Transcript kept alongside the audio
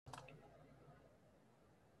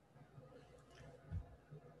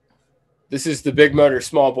This is the Big Motor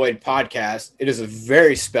Small Blade podcast. It is a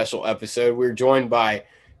very special episode. We're joined by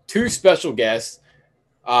two special guests.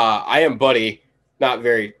 I am Buddy, not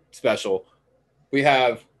very special. We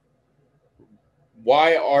have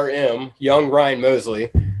YRM, young Ryan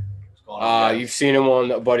Mosley. You've seen him on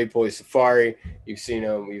the Buddy Boy Safari. You've seen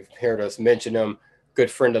him. You've heard us mention him. Good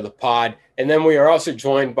friend of the pod. And then we are also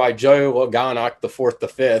joined by Joe Laganok, the fourth, the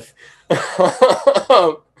fifth.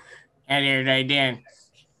 Hello, they did.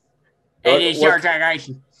 It is short track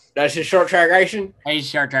racing. That's just short track racing? It is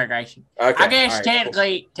short track racing. Okay. I guess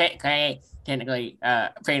right, technically,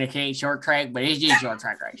 Phoenix ain't short track, but it's just short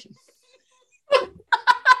track racing.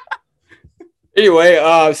 Anyway,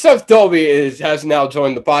 Seth Dolby has now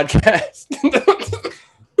joined the podcast.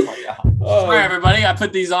 Sorry, everybody. I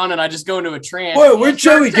put these on and I just go into a trance. Whoa, where'd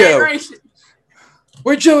Joey go?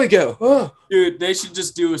 Where'd Joey go? Oh. Dude, they should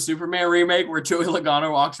just do a Superman remake where Joey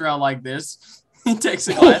Logano walks around like this. He takes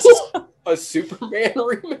the glasses off. A Superman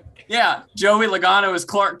remake? Yeah, Joey Logano is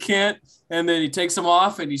Clark Kent, and then he takes them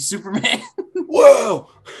off and he's Superman. Whoa!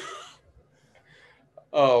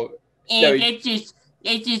 Oh. And no,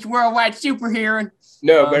 it's just worldwide superhero.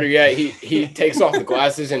 No, better yet, he takes off the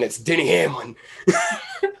glasses and it's Denny Hamlin.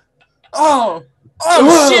 Oh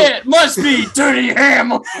shit! Must be Denny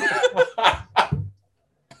Hamlin.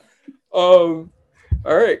 All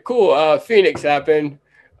right, cool. Phoenix happened.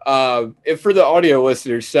 If for the audio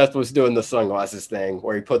listeners, Seth was doing the sunglasses thing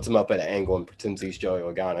where he puts them up at an angle and pretends he's Joey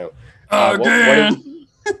Logano.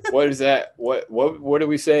 What is that? What did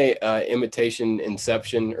we say? Imitation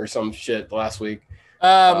Inception or some shit last week?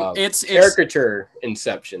 It's caricature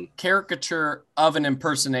Inception. Caricature of an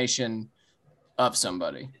impersonation of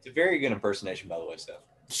somebody. It's a very good impersonation, by the way, Steph.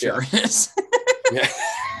 Sure it is. Yeah.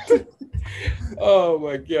 Oh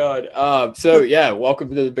my god. So yeah, welcome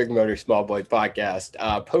to the Big Motor Small Blade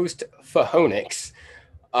podcast. Post Phoenix.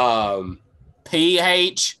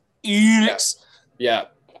 PH Enix. Yeah,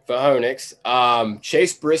 Phoenix.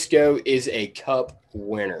 Chase Briscoe is a cup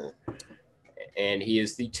winner. And he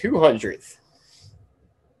is the 200th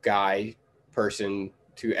person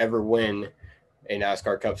to ever win a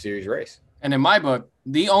NASCAR Cup Series race. And in my book,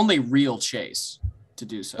 the only real Chase to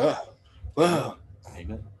do so. Whoa.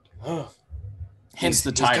 Amen. Hence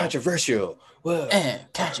the title. Controversial. Whoa.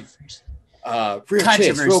 Controversy. Real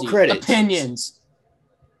Chase, real credit. Opinions.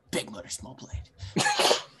 Big Motor Small Blade.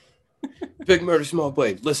 Big Motor Small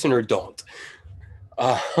Blade. Listen or don't.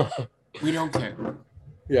 We don't care.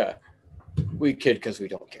 Yeah. We kid because we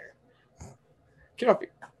don't care. Get off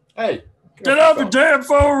your... Hey. Get off your damn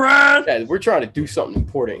phone, Ryan. Yeah, we're trying to do something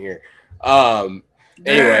important here.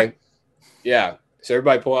 Anyway. Yeah. So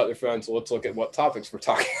everybody pull out their phones. So let's look at what topics we're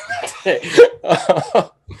talking about today.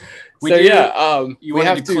 You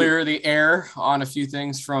have to clear the air on a few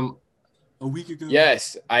things from a week ago.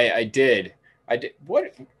 Yes, I did.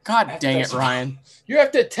 What? God dang it, Ryan. You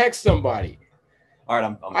have to text somebody. All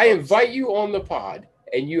right, I invite you on the pod,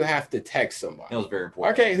 and you have to text somebody. It was very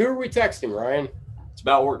important. Okay, who are we texting, Ryan? It's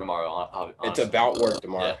about work tomorrow. Honestly. It's about work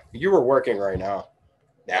tomorrow. Yeah. You were working right now.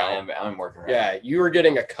 Yeah, I'm working right now. Yeah, you were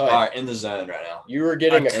getting a cut. All right, in the zone right now. You were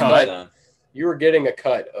getting a cut. Zone. You were getting a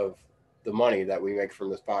cut of the money that we make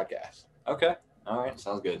from this podcast. Okay. All right.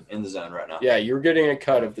 Sounds good. In the zone right now. Yeah, you were getting a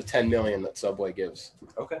cut of the $10 million that Subway gives.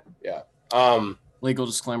 Okay. Yeah. Legal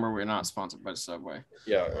disclaimer: we're not sponsored by Subway.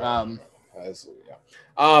 Yeah.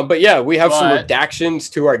 But yeah, we have some redactions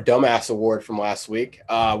to our dumbass award from last week.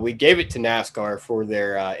 We gave it to NASCAR for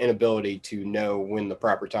their inability to know when the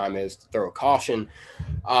proper time is to throw a caution.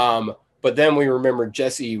 But then we remembered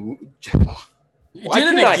Jesse. Why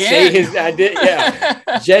did I say his? I did.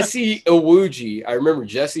 Yeah, Jesse Iwuji. I remember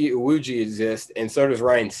Jesse Iwuji exists, and so does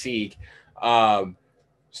Ryan Sieg. Start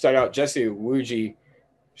out Jesse Iwuji,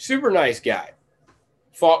 super nice guy,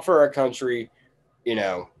 fought for our country. You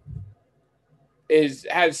know,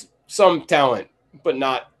 has some talent, but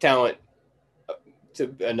not talent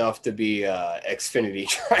enough to be Xfinity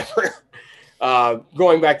driver.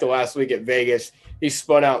 Going back to last week at Vegas, he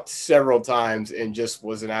spun out several times and just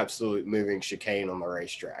was an absolute moving chicane on the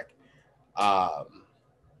racetrack. Like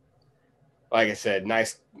I said,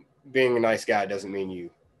 being a nice guy doesn't mean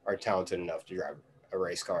you are talented enough to drive a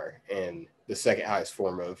race car in the second highest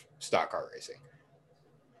form of stock car racing.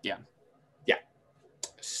 Yeah.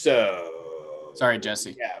 So sorry,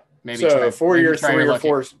 Jesse. Yeah. Maybe so 4 year, 3 or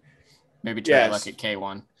 4. Maybe try your luck at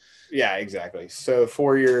K1. Yeah, exactly. So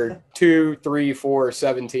for your 2, 3, 4,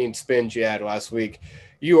 17 spins you had last week,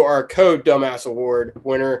 you are Code Dumbass Award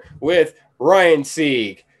winner with Ryan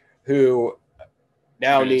Sieg, who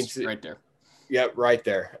now needs right there. Yep, right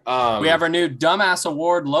there. We have our new Dumbass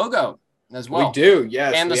Award logo as well. We do,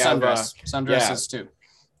 yes. And the sundresses too.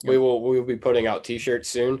 We will be putting out T-shirts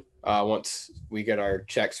soon. Once we get our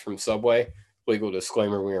checks from Subway. Legal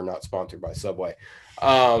disclaimer: we are not sponsored by Subway.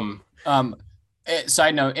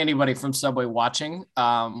 Side note: anybody from Subway watching,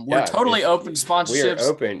 we're totally open to sponsorships. We are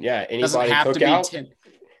open. Yeah, anybody doesn't have to be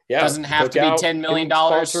doesn't have to be $10 million.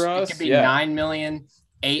 It could be $9 million,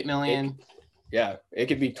 $8 million. It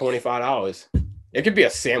could be $25. It could be a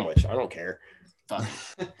sandwich. I don't care. Fuck,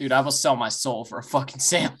 dude, I will sell my soul for a fucking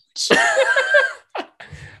sandwich.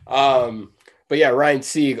 But yeah, Ryan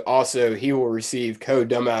Sieg also, he will receive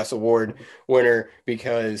Co-Dumbass Award winner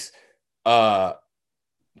because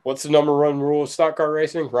what's the number one rule of stock car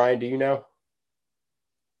racing? Ryan, do you know?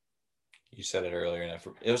 You said it earlier, and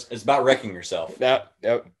it's about wrecking yourself.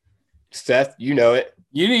 Yep. Seth, you know it.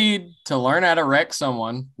 You need to learn how to wreck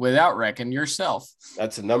someone without wrecking yourself.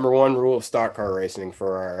 That's the number one rule of stock car racing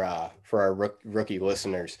for our rookie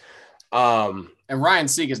listeners. And Ryan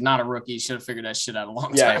Sieg is not a rookie. He should have figured that shit out a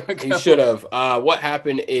long time ago. He should have. What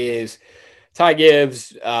happened is Ty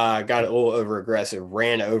Gibbs got a little over aggressive,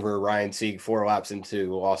 ran over Ryan Sieg 4 laps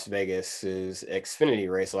into Las Vegas's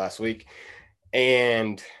Xfinity race last week.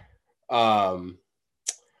 And so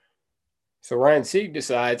Ryan Sieg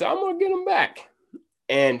decides, I'm going to get him back,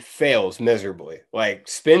 and fails miserably. Like,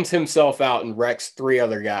 spins himself out and wrecks 3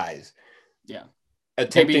 other guys. Yeah.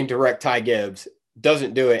 Attempting to wreck Ty Gibbs.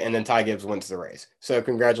 Doesn't do it, and then Ty Gibbs wins the race. So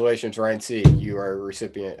congratulations, Ryan Sieg. You are a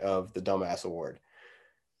recipient of the Dumbass Award.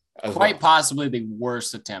 Quite possibly the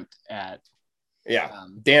worst attempt at. Yeah.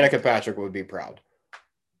 Danica Patrick would be proud.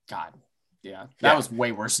 God. Yeah. That was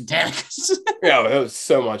way worse than Danica's. Yeah, it was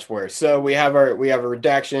so much worse. So we have a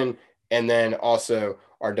redaction, and then also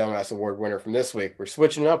our Dumbass Award winner from this week. We're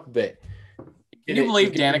switching it up a bit. Can you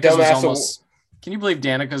believe Danica's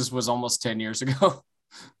was almost 10 years ago?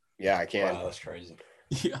 Yeah, I can. Wow, that's crazy.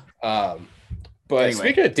 Yeah. But anyway,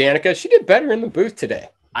 speaking of Danica, she did better in the booth today.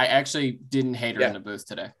 I actually didn't hate her in the booth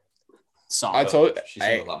today. I told you, she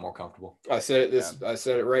seemed a lot more comfortable. I said it I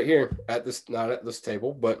said it right here at this, not at this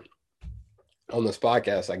table, but on this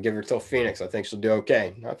podcast. I give her till Phoenix. I think she'll do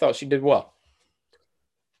okay. I thought she did well.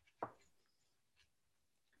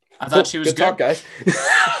 I thought she was good. Talk, guys.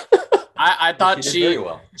 I thought she did very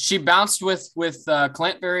well. She bounced with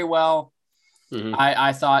Clint very well. Mm-hmm.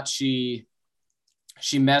 I thought she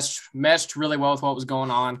meshed really well with what was going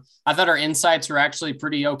on. I thought her insights were actually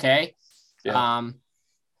pretty okay. Yeah.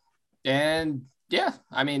 And yeah,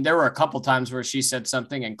 I mean, there were a couple times where she said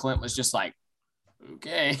something and Clint was just like,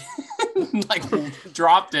 okay, like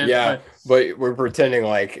dropped it. Yeah, but we're pretending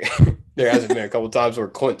like there hasn't been a couple times where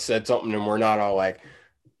Clint said something and we're not all like,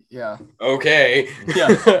 yeah, okay.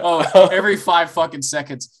 Yeah. Oh, every 5 fucking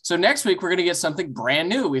seconds. So next week we're gonna get something brand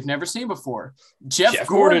new we've never seen before. Jeff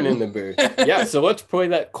Gordon in the booth. Yeah. So let's play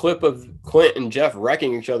that clip of Clint and Jeff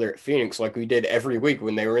wrecking each other at Phoenix like we did every week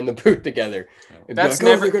when they were in the booth together. That's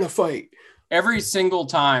like, never gonna fight. Every single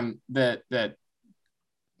time that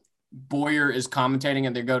Boyer is commentating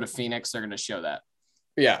and they go to Phoenix, they're gonna show that.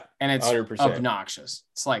 Yeah, and it's 100%. Obnoxious.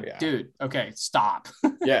 It's like, dude, okay, stop.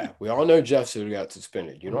 Yeah, we all know Jeff should have got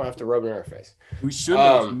suspended. You don't have to rub it in our face. We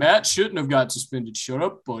shouldn't have. Matt shouldn't have got suspended. Shut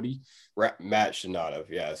up, buddy. Matt should not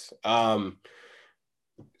have, yes.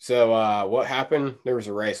 So what happened? There was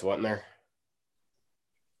a race, wasn't there?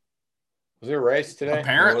 Was there a race today?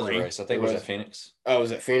 Apparently. There was a race. I think it was at Phoenix. Oh,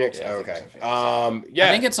 was it Phoenix? Yeah, okay. Yeah.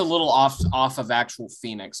 I think it's a little off of actual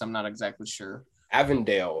Phoenix. I'm not exactly sure.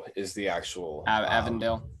 Avondale is the actual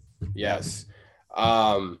Avondale. Yes.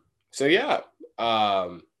 So yeah.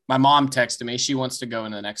 My mom texted me. She wants to go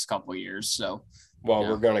in the next couple of years. So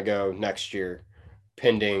we're gonna go next year,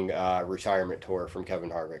 pending retirement tour from Kevin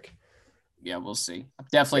Harvick. Yeah, we'll see. I'm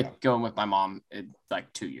definitely going with my mom in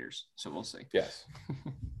like 2 years. So we'll see. Yes.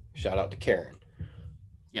 Shout out to Karen.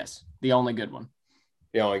 Yes, the only good one.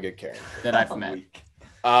 The only good Karen that I've met.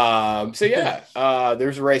 So yeah,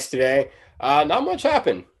 there's a race today. Not much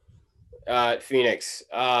happened at Phoenix.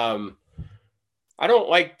 I don't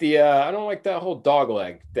like that whole dog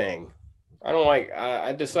leg thing.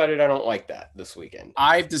 I decided I don't like that this weekend.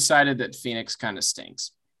 I've decided that Phoenix kind of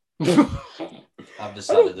stinks. I've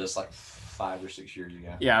decided this like 5 or 6 years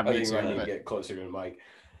ago. Yeah, I think I need to get closer to the mic.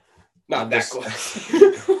 Not that close.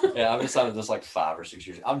 Yeah, I've decided this like 5 or 6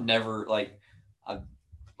 years. I've never like I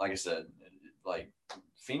said, like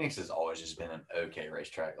Phoenix has always just been an okay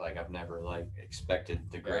racetrack. Like I've never like expected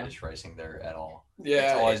the greatest racing there at all.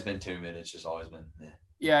 Yeah, it's always been timid. It's just always been.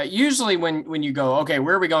 Yeah, usually when you go, okay,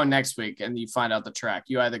 where are we going next week, and you find out the track,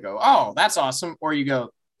 you either go, oh, that's awesome, or you go,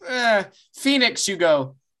 Phoenix. You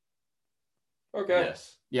go, okay,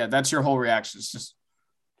 yes, yeah, that's your whole reaction. It's just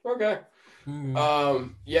okay.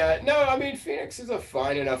 Yeah, no, I mean Phoenix is a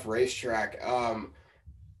fine enough racetrack.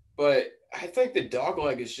 But I think the dog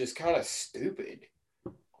leg is just kind of stupid.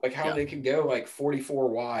 Like how they can go like 44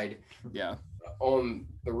 wide. Yeah. On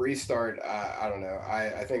the restart, I don't know.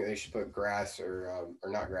 I think they should put grass or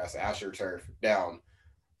not grass, AstroTurf down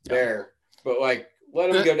there. But like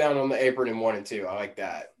let them go down on the apron in 1 and 2. I like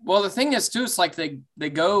that. Well, the thing is too, it's like they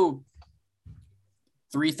go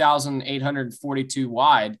 3,842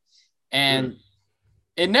 wide, and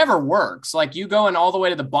it never works. Like you going all the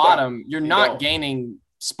way to the bottom, you're not gaining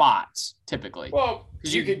spots typically. Well,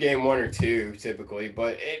 because you could gain 1 or 2 typically,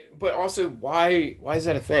 but also why is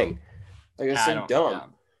that a thing? Like it's so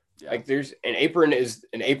dumb. Yeah. Like there's an apron is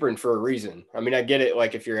an apron for a reason. I mean, I get it.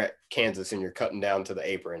 Like if you're at Kansas and you're cutting down to the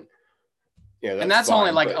apron, and that's fine,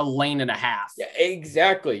 only like a lane and a half. Yeah,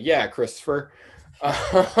 exactly. Yeah, Christopher.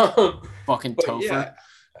 Fucking Topher.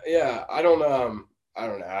 Yeah. I don't know. I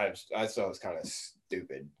thought it was kind of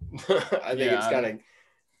stupid. I think it's kind of.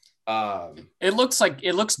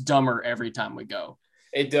 It looks dumber every time we go.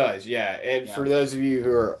 It does, yeah. And for those of you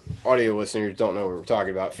who are audio listeners, don't know what we're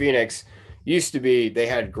talking about. Phoenix used to be, they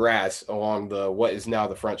had grass along what is now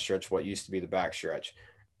the front stretch, what used to be the back stretch.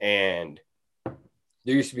 And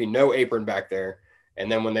there used to be no apron back there.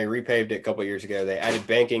 And then when they repaved it a couple of years ago, they added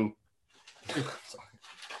banking.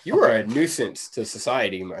 You are a nuisance to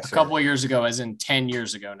society, my son. A couple of years ago, as in 10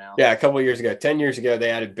 years ago now. Yeah, a couple of years ago. 10 years ago, they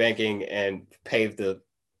added banking and paved the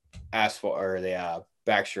asphalt or the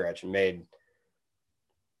backstretch and made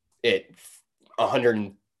it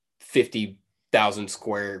 150,000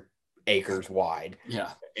 square acres wide. Yeah.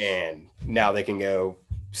 And now they can go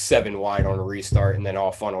 7 wide on a restart and then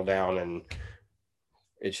all funnel down, and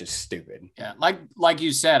it's just stupid. Yeah. Like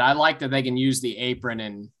you said, I like that they can use the apron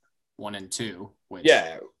in 1 and 2, which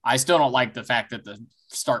I still don't like the fact that the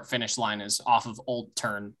start finish line is off of old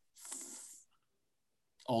turn.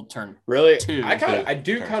 Really? 2. I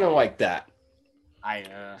do kind of like that.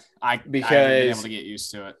 Because I've been able to get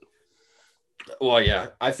used to it. Well, yeah,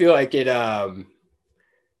 I feel like it.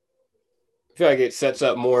 Sets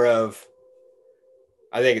up more of.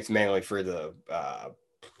 I think it's mainly for the.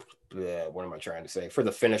 What am I trying to say? For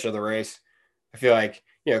the finish of the race, I feel like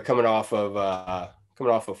coming off of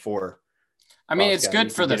 4. I mean, it's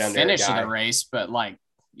good for the finish of the race, but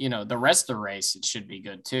the rest of the race, it should be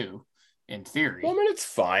good too, in theory. Well, I mean, it's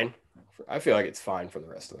fine. I feel like it's fine for the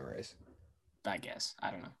rest of the race. I guess.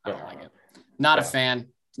 I don't know. I don't like it. Not a fan.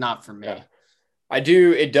 It's not for me. Yeah. I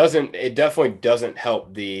do. It definitely doesn't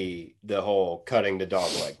help the whole cutting the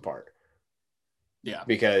dog leg part. Yeah.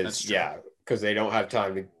 Because they don't have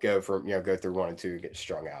time to go through 1 and 2 and get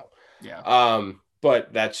strung out. Yeah.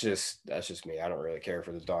 But that's just me. I don't really care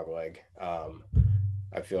for the dog leg.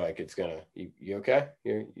 I feel like it's gonna. You okay?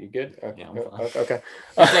 You good? Yeah. Okay.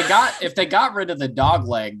 If they got rid of the dog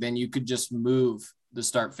leg, then you could just move the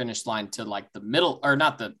start finish line to like the middle, or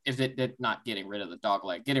not not getting rid of the dog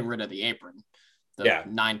leg, getting rid of the apron.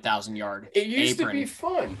 9,000 yard. It used to be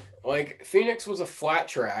fun. Like Phoenix was a flat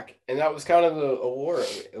track, and that was kind of the allure.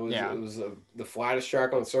 It was the flattest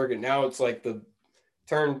track on the circuit. Now it's like the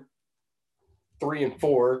turn 3 and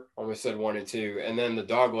 4. Almost said 1 and 2, and then the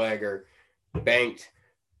dog leg are banked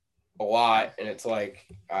a lot, and it's like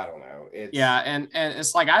I don't know. And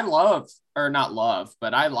it's like I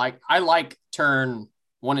like turn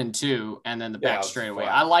 1 and 2, and then the back straightaway.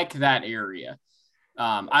 I like that area.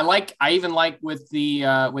 I even like with the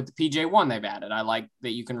PJ1 they've added. I like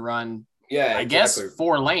that you can run. Yeah, I guess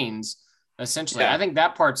 4 lanes essentially. Yeah. I think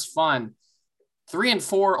that part's fun. 3 and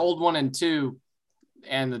 4, old 1 and 2,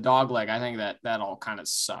 and the dog leg. I think that all kind of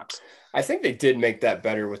sucks. I think they did make that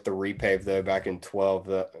better with the repave though back in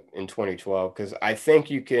 2012, because I think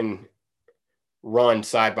you can run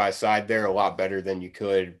side by side there a lot better than you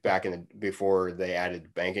could back before they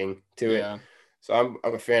added banking to it. So I'm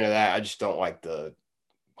a fan of that. I just don't like the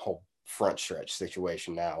whole front stretch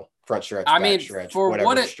situation now. Front stretch, back stretch, for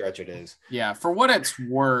whatever stretch it is. Yeah, for what it's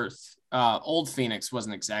worth, Old Phoenix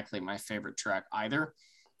wasn't exactly my favorite track either.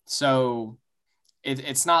 So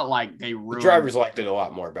it's not like they ruined. The drivers liked it a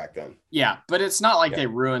lot more back then. Yeah, but it's not like they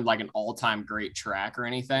ruined like an all-time great track or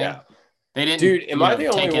anything. Yeah. They didn't. Dude, am I the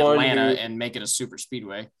only take one Atlanta and make it a super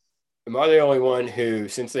speedway? Am I the only one who,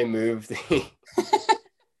 since they moved the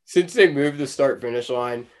start finish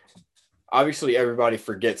line, obviously everybody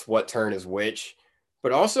forgets what turn is which,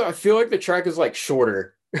 but also I feel like the track is like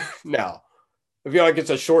shorter now. I feel like it's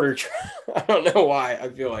a shorter track. I don't know why I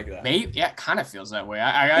feel like that. Maybe, yeah, it kind of feels that way.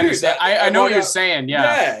 I understand. I know what you're saying.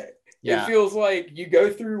 Yeah. It feels like you go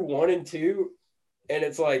through 1 and 2 and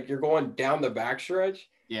it's like you're going down the backstretch.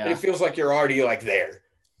 Yeah. And it feels like you're already like there.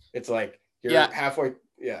 It's like you're halfway.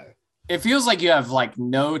 Yeah. It feels like you have like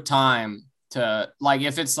no time to, like,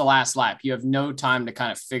 if it's the last lap, you have no time to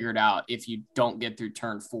kind of figure it out if you don't get through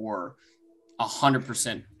turn 4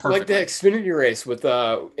 100% perfectly. Like the Xfinity race with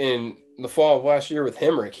in the fall of last year with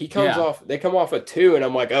Hemrick. He comes off, they come off a 2, and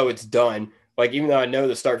I'm like, oh, it's done. Like, even though I know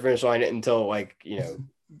the start finish line isn't until, like, you know,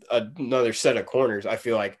 another set of corners, I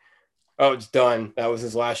feel like, oh, it's done. That was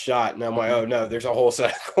his last shot. And I'm like, oh no, there's a whole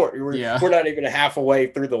set of corners. We're not even half a way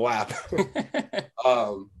through the lap.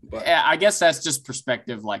 But yeah, I guess that's just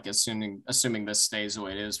perspective, like assuming this stays the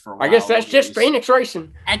way it is for a while. I guess that's just Phoenix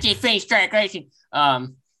racing. That's just Phoenix track racing.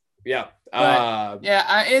 Yeah.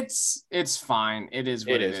 It's fine. It is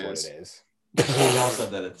what it is. We all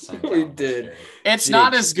said that at the same time. We did. It's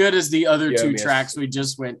not as good as the other 2 tracks we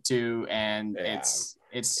just went to, and it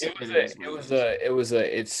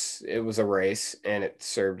was a race, and it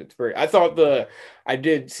served its purpose. I thought I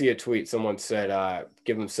did see a tweet. Someone said,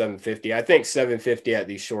 give them 750. I think 750 at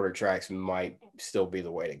these shorter tracks might still be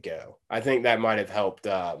the way to go. I think that might have helped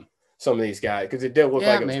some of these guys, because it did look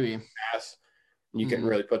like it was maybe fast. You couldn't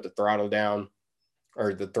really put the throttle down,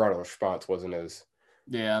 or the throttle response wasn't as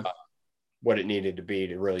what it needed to be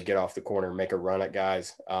to really get off the corner and make a run at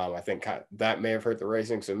guys. I think that may have hurt the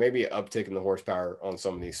racing. So maybe an uptick in the horsepower on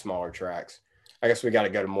some of these smaller tracks. I guess we got to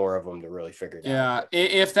go to more of them to really figure it out. Yeah,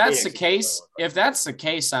 if that's the case,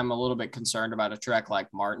 I'm a little bit concerned about a track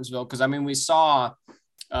like Martinsville, because I mean, we saw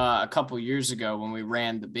a couple years ago when we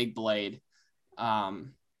ran the big blade,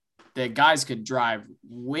 that guys could drive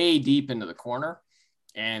way deep into the corner,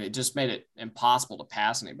 and it just made it impossible to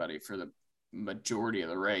pass anybody for the majority of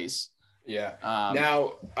the race. Yeah.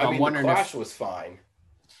 Now, I mean, the Clash was fine.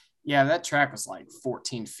 Yeah, that track was like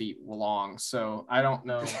 14 feet long, so I don't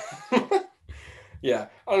know. Yeah,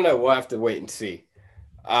 I don't know. We'll have to wait and see.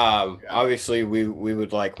 Obviously, we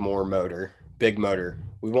would like more motor, big motor.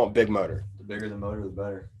 We want big motor. The bigger the motor, the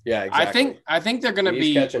better. Yeah, exactly. I think they're going to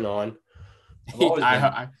be catching on.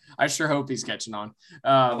 I sure hope he's catching on.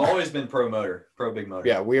 I've always been pro motor, pro big motor.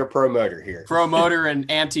 Yeah, we are pro motor here. Pro motor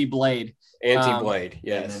and anti blade. Anti-blade,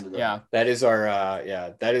 yes. Yeah. That is our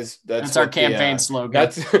that's our campaign slogan.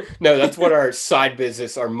 That's what our side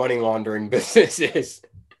business, our money laundering business is.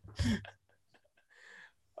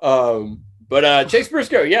 But Chase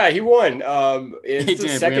Briscoe, he won.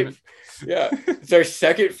 It's our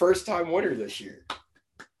second first time winner this year.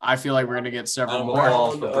 I feel like we're gonna get several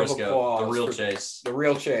more. For Briscoe, the real Chase. The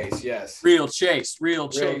real Chase, yes. Real Chase.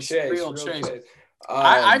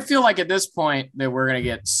 I feel like at this point that we're gonna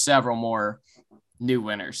get several more new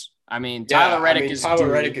winners. I mean, Tyler Reddick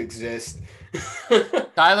exists.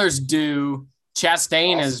 Tyler's due.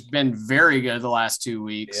 Chastain has been very good the last 2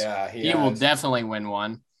 weeks. Yeah, he will definitely win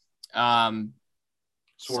one.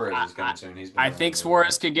 Suarez is coming soon. I think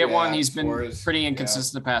Suarez could get one. He's been pretty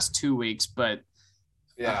inconsistent the past 2 weeks, but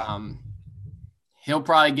he'll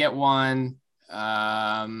probably get one.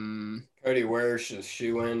 Cody Ware's just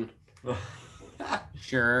shoe in.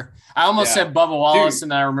 Sure. I almost said Bubba Wallace, and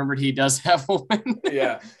then I remembered he does have one.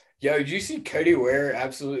 Yeah. Yo, did you see Cody Ware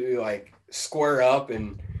absolutely like square up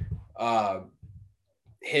and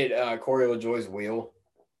hit Corey LaJoie's wheel?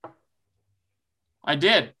 I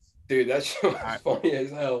did. Dude, that's funny as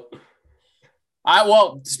hell.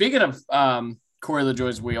 Speaking of Corey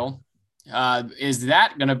LaJoie's wheel, is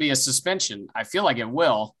that going to be a suspension? I feel like it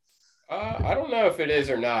will. I don't know if it is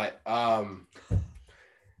or not.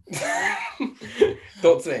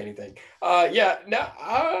 Don't say anything.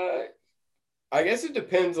 I guess it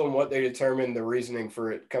depends on what they determine the reasoning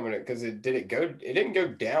for it coming in, because it didn't go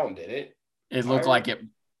down, did it? It looked like it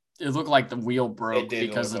looked like the wheel broke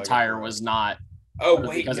because the tire was not. Oh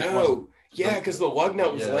wait, no. Yeah, because the lug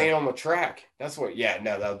nut was laying on the track. That's what. Yeah,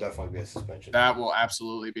 no, that'll definitely be a suspension. That will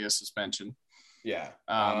absolutely be a suspension. Yeah.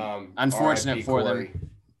 Unfortunate for them.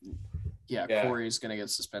 Yeah, Corey's gonna get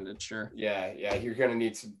suspended. Sure. Yeah. You're gonna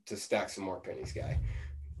need to stack some more pennies, guy.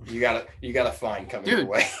 You got a fine coming your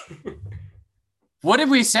way. What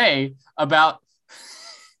did we say about?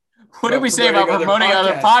 What did we say about promoting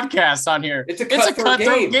other podcasts on here? It's a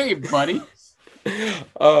cutthroat game, buddy.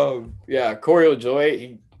 Corey LaJoie,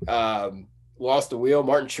 he lost the wheel.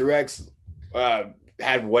 Martin Truex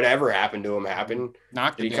had whatever happened to him happen.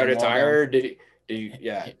 Did he cut a tire? Did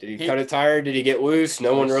he cut a tire? Did he get loose?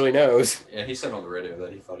 No one really knows. Yeah, he said on the radio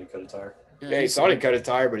that he thought he cut a tire. Yeah, he thought he cut a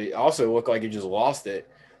tire, but he also looked like he just lost it.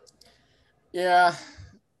 Yeah.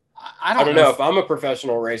 I don't know. If I'm a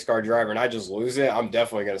professional race car driver and I just lose it, I'm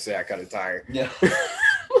definitely going to say I cut a tire. Yeah.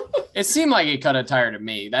 It seemed like he cut a tire to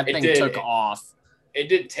me. That thing took off. It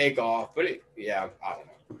did take off, but I don't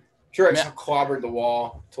know. Truex clobbered the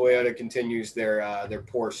wall. Toyota continues their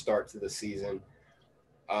poor start to the season.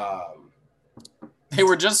 They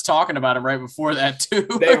were just talking about him right before that too.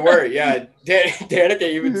 They were, yeah. Danica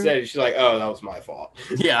even said it. She's like, "Oh, that was my fault."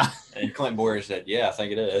 Yeah. And Clint Boyer said, "Yeah, I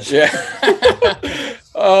think it is." Yeah.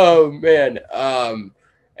 Oh man.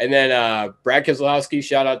 And then Brad Keselowski,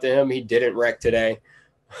 shout out to him. He didn't wreck today.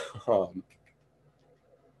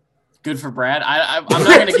 Good for Brad. I'm not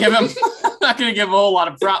going to give him. I'm not going to give him a whole lot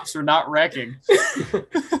of props for not wrecking.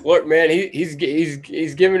 Look, man, he's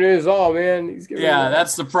giving it his all, man. He's giving. Yeah,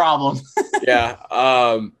 that's the problem. Yeah.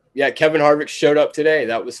 Yeah. Kevin Harvick showed up today.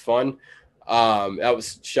 That was fun. That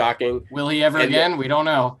was shocking. Will he ever again? We don't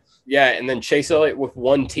know. Yeah, and then Chase Elliott with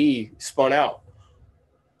 1T spun out.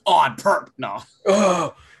 On perp. No.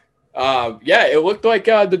 Yeah, it looked like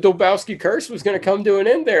the Dobowski curse was going to come to an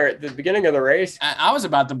end there at the beginning of the race. I was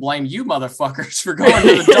about to blame you motherfuckers for going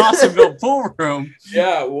to the Dawsonville pool room.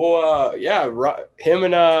 Yeah, well, him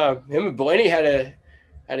and Blaney had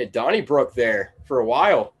a Donnybrook there for a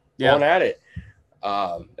while, going at it.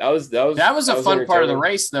 That was a fun part of the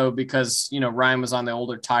race though, because Ryan was on the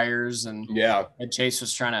older tires and Chase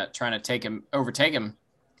was trying to overtake him.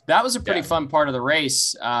 That was a pretty fun part of the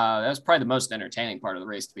race. That was probably the most entertaining part of the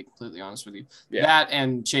race, to be completely honest with you. Yeah. That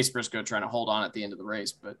and Chase Briscoe trying to hold on at the end of the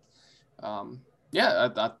race. But, I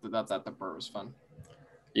thought the part was fun.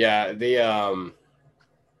 Yeah, the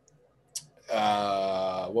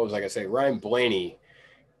what was I going to say? Ryan Blaney's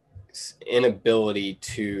inability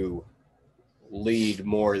to lead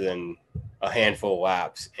more than a handful of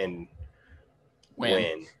laps and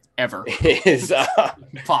win. Ever is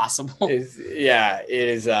possible. It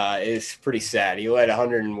is pretty sad. He led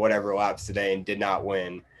 100 and whatever laps today and did not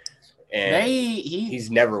win. And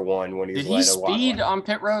he's never won when he's led a lot. Did he speed on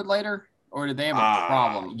pit road later, or did they have a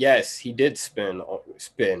problem? Yes, he did speed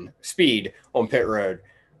on pit road.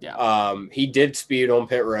 Yeah. He did speed on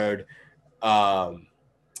pit road.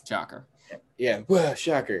 Shocker. Yeah, well,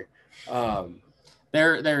 shocker.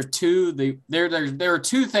 There are two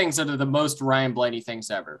things that are the most Ryan Blaney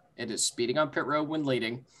things ever. It is speeding on pit road when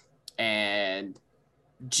leading and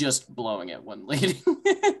just blowing it when leading.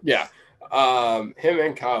 Yeah. Him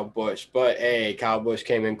and Kyle Busch. But hey, Kyle Busch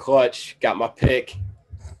came in clutch, got my pick.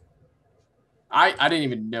 I didn't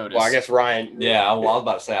even notice. Well, I guess Ryan. Yeah, I was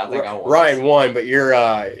about to say, I think I won. Ryan won, but you're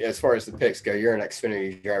as far as the picks go, you're an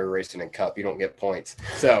Xfinity driver racing in Cup. You don't get points.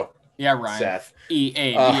 So yeah, Ryan. Seth.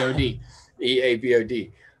 EABOD.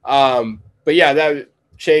 EABOD. But yeah, that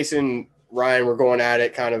Chase and Ryan were going at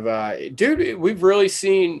it kind of, dude, we've really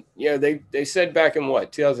seen, they said back in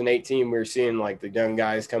 2018, we were seeing like the young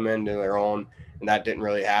guys come into their own, and that didn't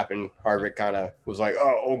really happen. Harvick kind of was like,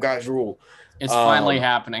 oh, old guys rule. It's finally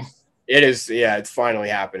happening. It is. Yeah, it's finally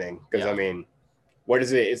happening. Because I mean, what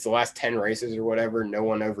is it? It's the last 10 races or whatever. No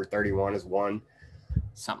one over 31 has won.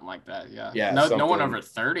 Something like that. Yeah. Yeah. No one over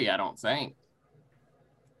 30, I don't think.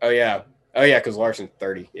 Oh yeah. Because Larson's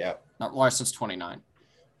 30. Yeah. Not Larson's 29.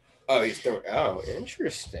 Oh, he's 30. Oh,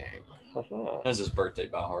 interesting. That's his birthday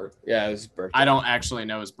by heart. Yeah, it's his birthday. I don't actually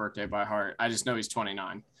know his birthday by heart. I just know he's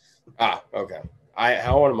 29. Okay.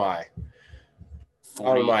 How old am I? 48.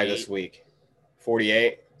 How old am I this week?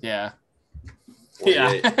 48? Yeah.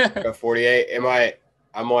 48. Yeah. 48.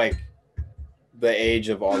 I'm like the age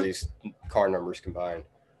of all these car numbers combined.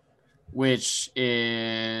 Which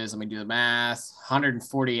is, let me do the math,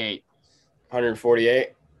 148.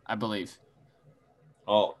 148? I believe.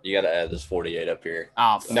 Oh, you got to add this 48 up here.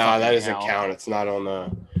 Oh, no, that doesn't count. It's not on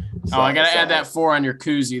the. I got to add that 4 on your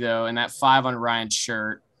koozie, though, and that 5 on Ryan's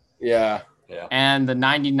shirt. Yeah. And the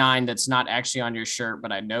 99 that's not actually on your shirt,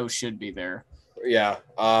 but I know should be there. Yeah.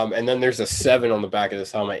 And then there's a 7 on the back of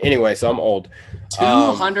this helmet. Anyway, so I'm old.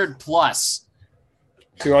 200 plus.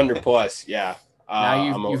 200 plus, yeah.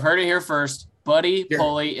 Now you've heard it here first. Buddy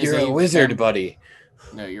Pulley is a wizard, buddy.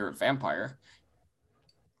 No, you're a vampire.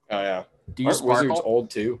 Oh, yeah. Do you sparkle? Wizards old,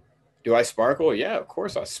 too? Do I sparkle? Yeah, of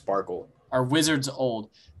course I sparkle. Are wizards old?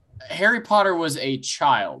 Harry Potter was a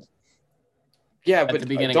child. Yeah, but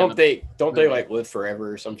don't they like live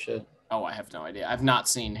forever or some shit? Oh, I have no idea. I've not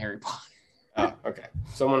seen Harry Potter. Oh, okay.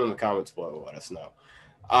 Someone in the comments below will let us know.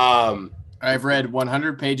 I've read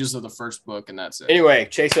 100 pages of the first book, and that's it. Anyway,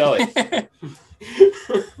 Chase Elliott.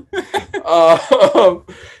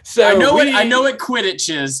 So I know what Quidditch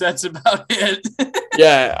is. That's about it.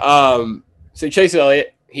 Yeah. So Chase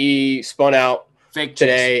Elliott, he spun out fake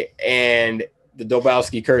today, and the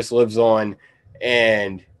Dobowski curse lives on.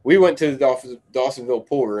 And we went to the Dawsonville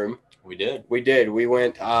pool room. We did. We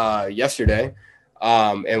went yesterday,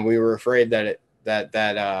 and we were afraid that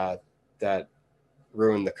that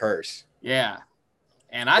ruined the curse. Yeah.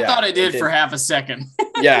 And I thought it did for half a second.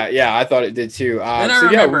 yeah, I thought it did too. Then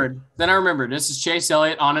I remembered this is Chase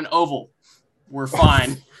Elliott on an oval. We're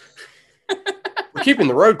fine. keeping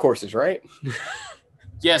the road courses, right?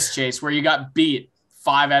 Yes, Chase, where you got beat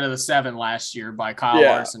 5 out of the 7 last year by Kyle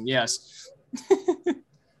Larson. Yes.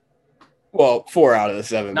 Well, 4 out of the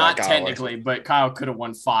 7. Not technically, but Kyle could have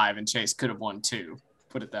won 5 and Chase could have won 2.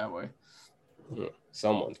 Put it that way.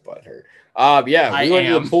 Someone's butt hurt. We went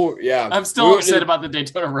to the pool. Yeah. I'm still upset about the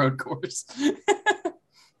Daytona road course.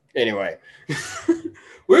 Anyway,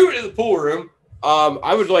 we went to the pool room.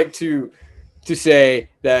 I would like to say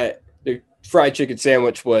that the fried chicken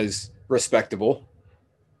sandwich was respectable.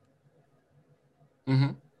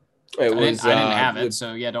 Mm-hmm. I didn't have it,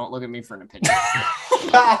 so don't look at me for an opinion.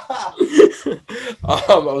 I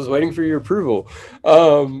was waiting for your approval.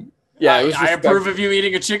 I approve of you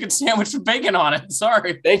eating a chicken sandwich with bacon on it.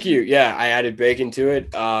 Sorry. Thank you. Yeah, I added bacon to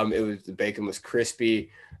it. The bacon was crispy.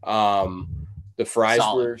 The fries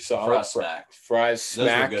were solid. Fries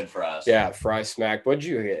smacked. Those were good fries. Yeah, fries smacked. What'd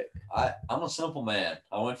you get? I'm a simple man.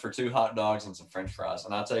 I went for 2 hot dogs and some French fries,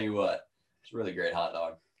 and I'll tell you what, it's a really great hot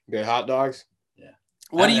dog. Good hot dogs. Yeah.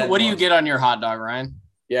 What do you get on your hot dog, Ryan?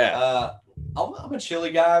 Yeah. I'm a chili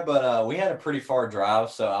guy, but we had a pretty far drive,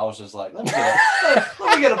 so I was just like, let me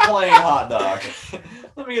get a plain hot dog.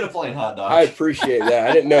 Let me get a plain hot dog. I appreciate that.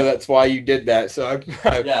 I didn't know that's why you did that, so I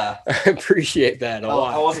appreciate that a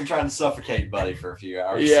lot. I wasn't trying to suffocate Buddy for a few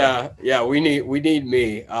hours. Yeah. We need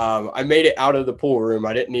me. I made it out of the pool room.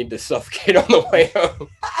 I didn't need to suffocate on the way home.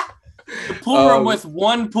 The pool room with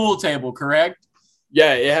 1 pool table, correct?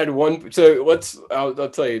 Yeah, it had 1. So I'll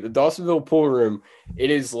tell you, the Dawsonville pool room, it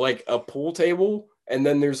is like a pool table, and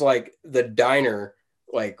then there's like the diner,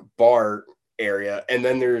 like bar area, and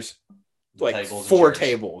then there's like 4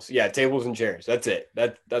 tables. Yeah, tables and chairs. That's it.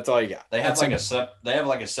 That's all you got. They have a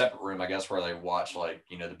separate room, I guess, where they watch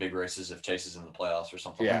the big races if Chase is in the playoffs or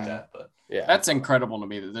something like that. But yeah, that's incredible to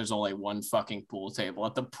me that there's only 1 fucking pool table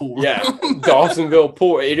at the pool. Yeah, Dawsonville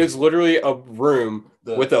pool. It is literally a room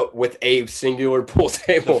with a singular pool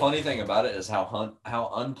table. The funny thing about it is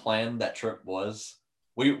how unplanned that trip was.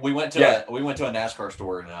 We went to a NASCAR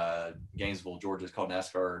store in Gainesville, Georgia. It's called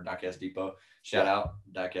NASCAR Diecast Depot. Shout out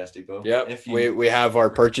Diecast Depot. Yep. We have our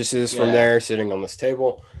purchases from there sitting on this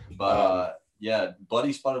table. But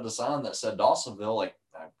Buddy spotted a sign that said Dawsonville, like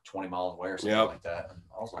 20 miles away or something like that. And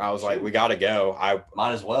I was like, we got to go. I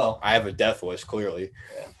might as well. I have a death wish, clearly.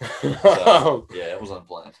 Yeah. So, it was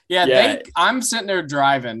unplanned. I'm sitting there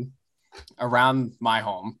driving around my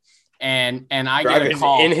home. And I get a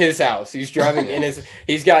call in his house. He's driving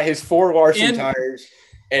he's got his 4 Larson tires,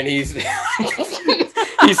 and he's sitting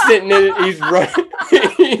in it. He's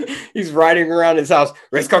running. He's riding around his house.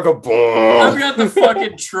 Let's go boom. I've got the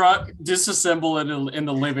fucking truck disassembled in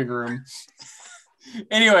the living room.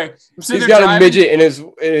 Anyway, he's got driving. A midget in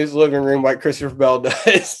his living room like Christopher Bell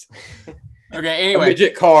does. Okay. Anyway, a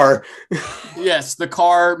midget car. Yes, the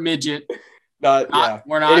car midget. We're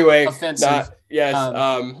not offensive.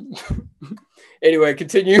 Anyway,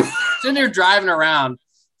 continue. Sitting there driving around,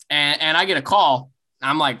 and I get a call.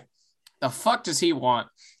 I'm like, the fuck does he want?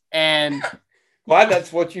 And why?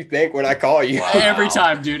 That's what you think when I call you. Wow. Every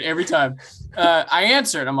time, dude. Every time. I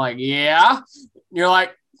answered. I'm like, yeah. You're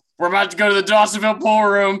like, we're about to go to the Dawsonville pool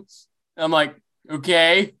room. I'm like,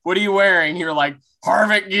 okay. What are you wearing? You're like,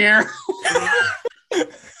 Harvick gear.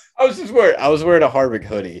 I was wearing a Harvick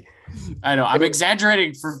hoodie. I know. I'm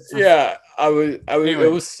exaggerating for yeah. I was. Anyway.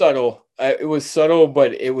 It was subtle. It was subtle,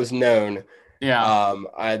 but it was known. Yeah.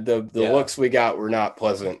 The looks we got were not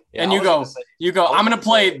pleasant. Yeah, and you go. I'm gonna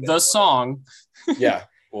play the song. Yeah.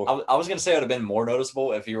 Well, I was gonna say it would have been more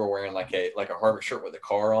noticeable if you were wearing like a Harvick shirt with a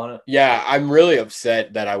car on it. Yeah, I'm really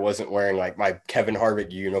upset that I wasn't wearing like my Kevin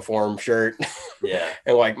Harvick uniform shirt. Yeah.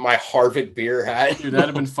 And like my Harvick beer hat. Dude, that'd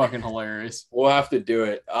have been fucking hilarious. We'll have to do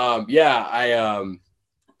it.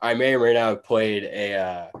 I may or may not have played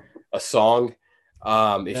a song.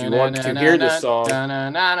 If you want to hear the song.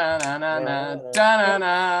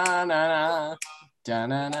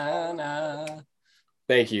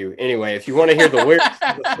 Thank you. Anyway, if you want to hear the lyrics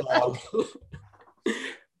of the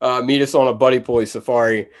song, meet us on a Buddy Boy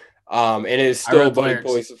Safari. And it is still a Buddy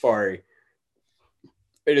Boy Safari.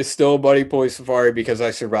 It is still a Buddy Boy Safari because I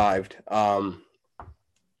survived.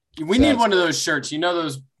 We need one of those shirts. You know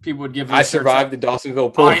those people would give us. I survived the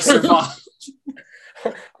Dawsonville pool. I survived.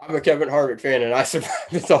 I'm a Kevin Harvick fan, and I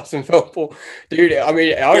survived the Dawsonville pool. Dude, I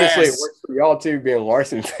mean, honestly, it works for y'all too, being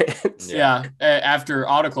Larson fans. Yeah, after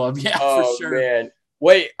Auto Club. Yeah, for sure. Man.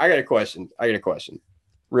 Wait, I got a question.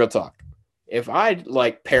 Real talk. If I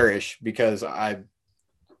perish because I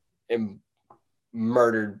am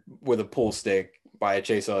murdered with a pool stick by a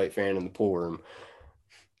Chase Elliott fan in the pool room,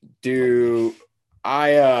 do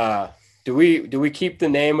we keep the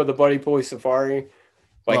name of the Buddy Boy Safari,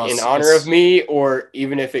 in honor of me, or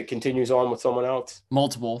even if it continues on with someone else?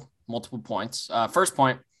 Multiple points. First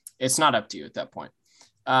point, it's not up to you at that point.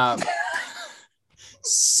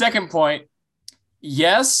 Second point,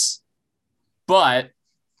 yes, but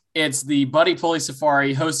it's the Buddy Pulley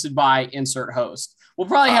Safari hosted by insert host.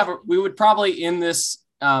 We would probably in this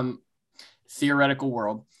theoretical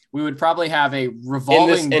world, we would probably have a revolving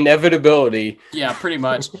in this inevitability. Yeah, pretty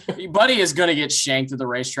much. Buddy is going to get shanked at the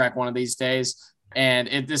racetrack one of these days.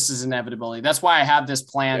 And this is inevitability. That's why I have this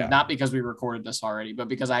plan, not because we recorded this already, but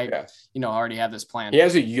because I already have this plan. He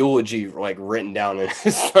has a eulogy written down in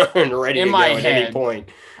his phone, ready in to my go head, at any point.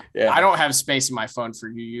 Yeah, I don't have space in my phone for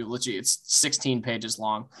eulogy. It's 16 pages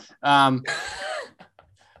long.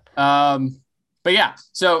 But yeah,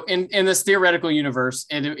 so in this theoretical universe,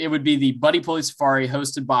 it would be the Buddy Pulley Safari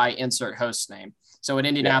hosted by insert host name. So in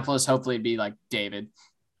Indianapolis, hopefully it'd be like David.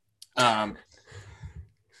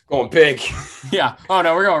 Going big. Yeah. Oh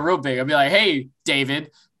no, we're going real big. I'll be like, hey,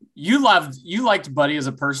 David, you liked Buddy as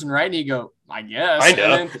a person, right? And he'd go, I guess. I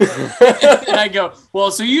know. And I go,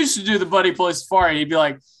 well, so you should do the Buddy Pulley Safari. And he'd be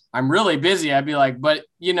like, I'm really busy. I'd be like, but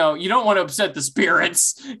you don't want to upset the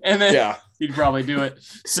spirits. And then he'd probably do it.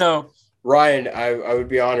 So Ryan, I would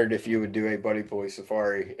be honored if you would do a Buddy Pulley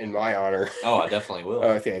Safari in my honor. Oh, I definitely will.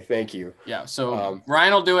 Okay, thank you. Yeah. So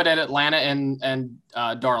Ryan will do it at Atlanta and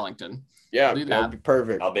Darlington. Yeah, that would be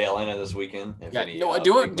perfect. I'll be Atlanta this weekend.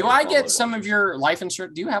 Do I get some of your life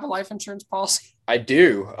insurance? Do you have a life insurance policy? I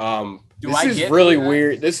do. It's really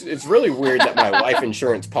weird that my life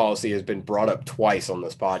insurance policy has been brought up twice on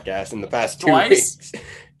this podcast in the past 2 weeks.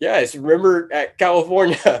 Yes, remember at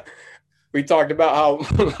California, we talked about how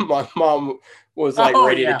my mom was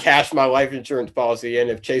ready to cash my life insurance policy in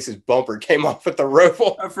if Chase's bumper came off at the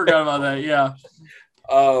Roval. I forgot about that. Yeah.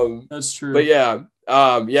 That's true. But yeah.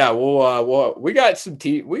 We got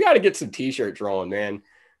to get some t-shirts rolling, man.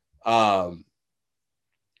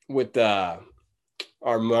 With our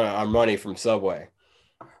money from Subway.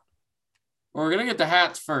 Well, we're gonna get the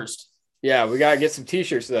hats first. Yeah, we gotta get some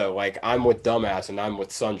t-shirts though. Like I'm with Dumbass and I'm with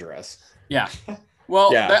Sundress. Yeah.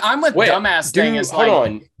 Well, I'm with Dumbass thing is hold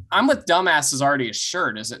on. I'm with Dumbass is already a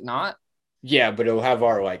shirt, is it not? Yeah, but it'll have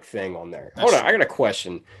our thing on there. Hold on, I got a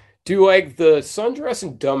question. Do the Sundress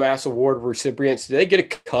and Dumbass Award recipients, do they get a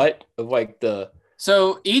cut of the...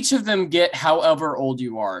 So each of them get however old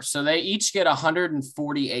you are. So they each get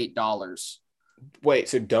 $148. Wait,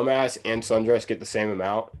 so Dumbass and Sundress get the same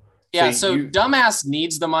amount? Yeah, so Dumbass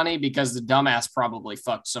needs the money because the Dumbass probably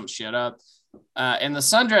fucked some shit up. And the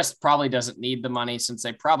Sundress probably doesn't need the money since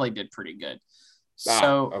they probably did pretty good.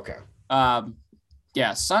 So, okay.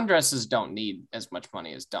 Sundresses don't need as much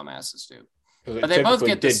money as Dumbasses do. But they both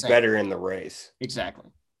did better in the race.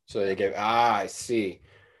 Exactly. So they gave, I see.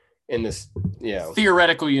 In this,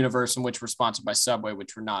 theoretical universe in which we're sponsored by Subway,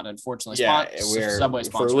 which we're not, unfortunately. Subway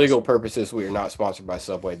for legal purposes, we are not sponsored by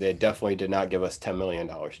Subway. They definitely did not give us $10 million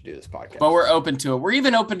to do this podcast. But we're open to it. We're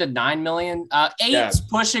even open to $9 million. 8's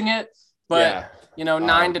pushing it, but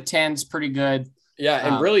 9 to 10 is pretty good. Yeah,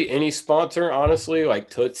 and really any sponsor, honestly, like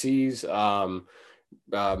Tootsie's,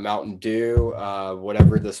 Mountain Dew,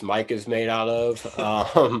 whatever this mic is made out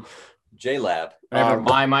of, J-Lab, whatever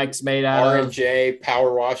my mic's made out of, R&J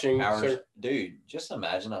Power Washing. Dude, just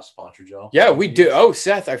imagine I sponsored y'all. Yeah, we do. Oh,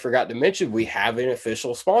 Seth, I forgot to mention we have an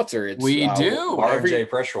official sponsor. We do. R&J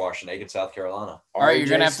Pressure Washing, Aiken, South Carolina. All right, you're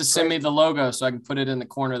gonna have to send me the logo so I can put it in the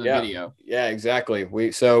corner of the video. Yeah, exactly.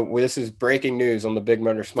 This is breaking news on the Big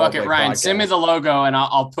Motor Small Fuck it, Ryan. Podcast. Send me the logo and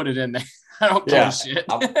I'll put it in there. I don't give a shit.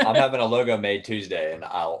 I'm having a logo made Tuesday, and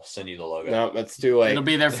I'll send you the logo. No, that's too late. It'll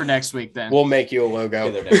be there for next week then. We'll make you a logo.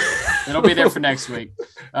 It'll be there for next week.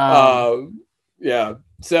 Yeah.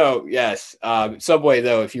 So, yes. Subway,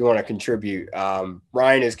 though, if you want to contribute,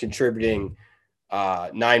 Ryan is contributing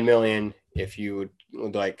 $9 million. If you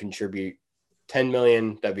would contribute $10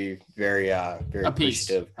 million, that'd be very, very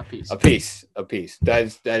appreciative. A piece.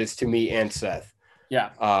 That is to me and Seth. Yeah.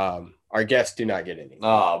 Our guests do not get any.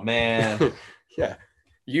 Oh man. Yeah.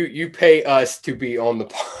 You pay us to be on the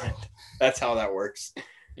pod. That's how that works.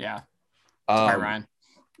 Yeah. Hi, Ryan.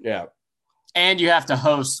 Yeah. And you have to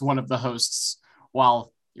host one of the hosts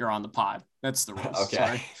while you're on the pod. That's the rules. Okay.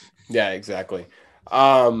 Sorry. Yeah, exactly.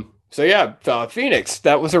 Phoenix,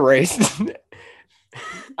 that was a race.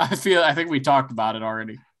 I think we talked about it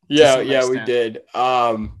already. Yeah, we did.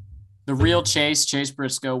 The real Chase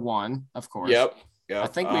Briscoe won, of course. Yep. I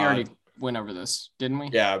think we already went over this, didn't we?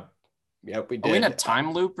 Yeah. Yep, we did. Are we in a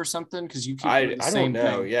time loop or something? Because you keep I don't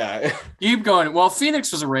know. Thing. Yeah. You keep going. Well,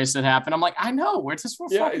 Phoenix was a race that happened. I'm like, I know. We're just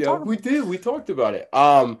we did. We talked about it.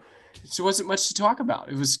 So there wasn't much to talk about.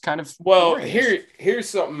 It was kind of boring. Here's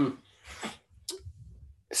something.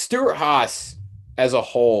 Stewart-Haas as a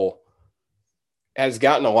whole has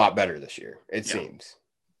gotten a lot better this year, it seems.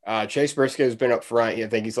 Chase Briscoe's been up front. I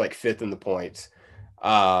think he's like 5th in the points.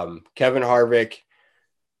 Kevin Harvick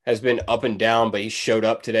has been up and down, but he showed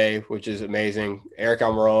up today, which is amazing. Eric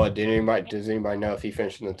Almirola, does anybody know if he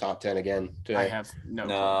finished in the top 10 again today? I have no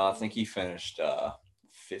clue. I think he finished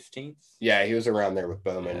 15th. Yeah, he was around there with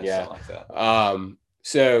Bowman. Yeah. Something like that.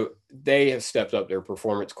 So they have stepped up their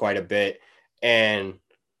performance quite a bit. And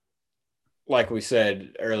like we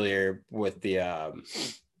said earlier with the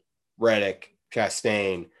Reddick,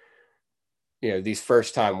 Chastain, these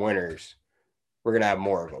first-time winners, we're going to have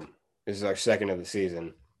more of them. This is our second of the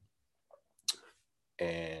season.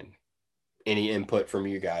 And any input from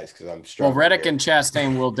you guys, because I'm struggling. Well, Reddick and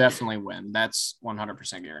Chastain will definitely win. That's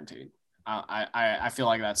 100% guaranteed. I feel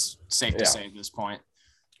like that's safe to say at this point.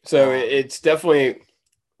 So it's definitely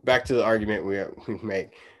back to the argument we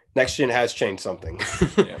make. Next gen has changed something.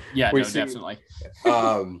 Definitely.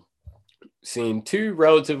 Seen 2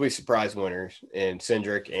 relatively surprise winners in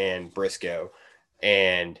Cindric and Briscoe,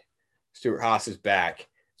 and Stewart-Haas is back.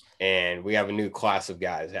 And we have a new class of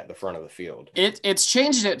guys at the front of the field. It's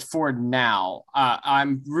changed it for now.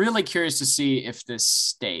 I'm really curious to see if this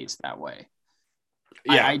stays that way.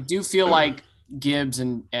 Yeah. I do feel like Gibbs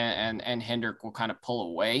and Hendrick will kind of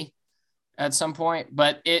pull away at some point,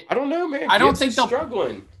 but I don't know, man. I don't think they'll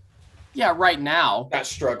struggling. Yeah, right now. Not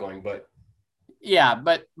struggling, but yeah,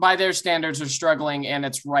 but by their standards are struggling, and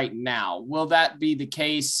it's right now. Will that be the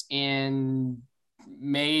case in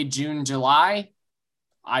May, June, July?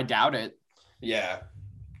 I doubt it. Yeah.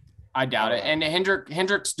 I doubt it. And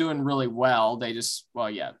Hendrick's doing really well. They've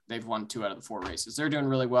won 2 out of the 4 races. They're doing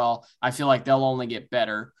really well. I feel like they'll only get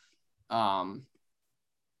better. You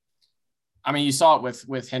saw it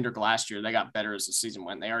with Hendrick last year. They got better as the season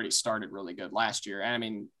went. They already started really good last year.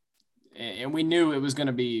 And we knew it was going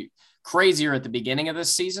to be crazier at the beginning of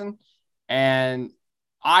this season. And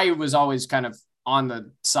I was always kind of on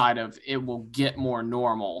the side of it will get more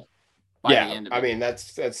normal. By the end of it.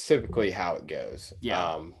 That's typically how it goes.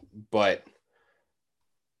 Yeah. But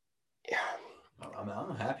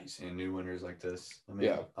I'm happy seeing new winners like this.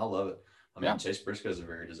 I love it. Chase Briscoe is a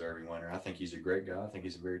very deserving winner. I think he's a great guy. I think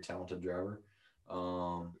he's a very talented driver.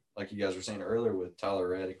 Like you guys were saying earlier with Tyler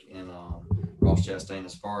Reddick and Ross Chastain,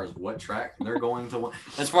 as far as what track they're going to win,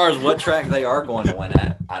 as far as what track they are going to win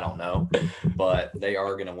at, I don't know, but they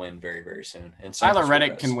are going to win very, very soon. And Tyler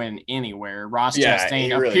Reddick can win anywhere. Ross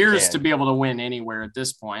Chastain appears to be able to win anywhere at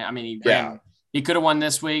this point. He could have won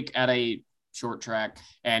this week at a short track,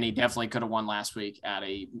 and he definitely could have won last week at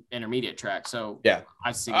a intermediate track. So I think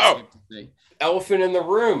it's safe to say. Elephant in the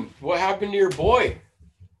room. What happened to your boy?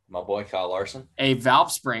 My boy Kyle Larson. A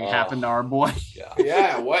valve spring happened to our boy.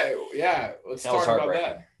 Yeah. What? Yeah. Let's talk about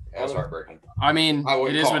that. That was heartbreaking.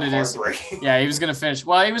 It is what it is. Yeah, he was going to finish.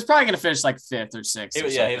 Well, he was probably going to finish like 5th or 6th. He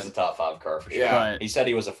was a top 5 car for sure. Yeah. He said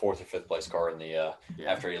he was a 4th or 5th place car in the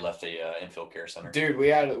after he left the infield care center. Dude,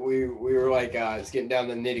 we were like it's getting down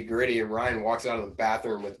to the nitty gritty, and Ryan walks out of the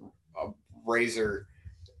bathroom with a razor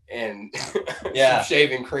and some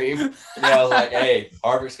shaving cream. I was like, hey,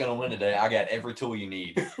 Harvick's going to win today. I got every tool you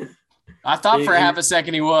need. I thought for half a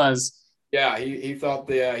second he was. Yeah, he thought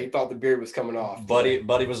the beard was coming off. Buddy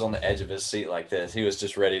was on the edge of his seat like this. He was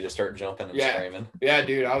just ready to start jumping and screaming. Yeah,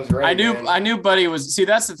 dude, I was ready. I knew Buddy was. See,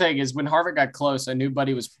 that's the thing is when Harvick got close, I knew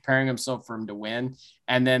Buddy was preparing himself for him to win,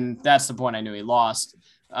 and then that's the point I knew he lost.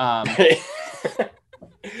 Oh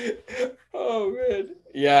man,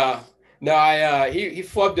 yeah. No, he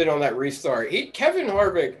flubbed it on that restart. Kevin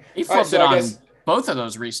Harvick. He flubbed it on both of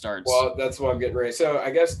those restarts. Well, that's what I'm getting ready. So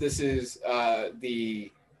I guess this is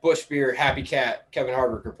the Busch Beer Happy Cat Kevin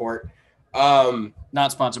Harvick report.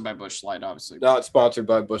 Not sponsored by Busch Light, obviously. Not sponsored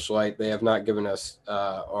by Busch Light. They have not given us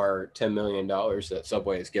our $10 million that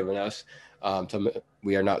Subway has given us.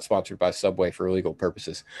 We are not sponsored by Subway for legal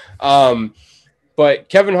purposes. But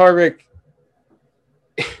Kevin Harvick,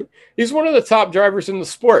 he's one of the top drivers in the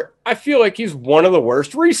sport. I feel like he's one of the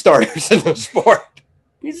worst restarters in the sport.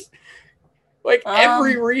 He's like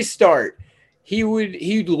every restart,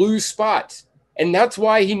 he'd lose spots. And that's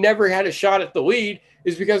why he never had a shot at the lead,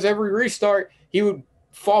 is because every restart he would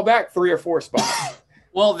fall back 3 or 4 spots.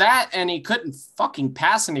 Well, and he couldn't fucking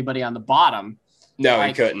pass anybody on the bottom. No,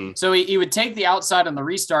 he couldn't. So he would take the outside on the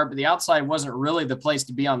restart, but the outside wasn't really the place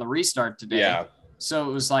to be on the restart today. Yeah. So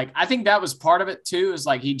it was like, I think that was part of it too, is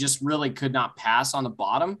like he just really could not pass on the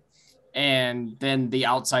bottom. And then the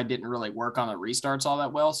outside didn't really work on the restarts all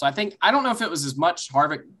that well. So I don't know if it was as much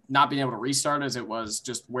Harvick not being able to restart as it was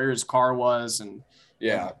just where his car was. And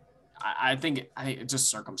yeah, I think it's just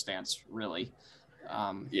circumstance, really.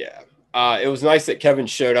 Yeah. It was nice that Kevin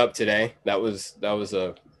showed up today. That was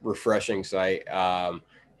a refreshing sight.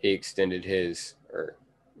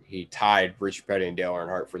 He tied Richard Petty and Dale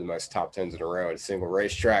Earnhardt for the most top 10s in a row at a single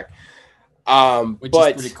racetrack. Which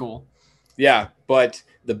is pretty cool. Yeah, but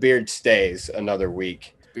the beard stays another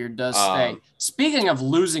week. The beard does stay. Speaking of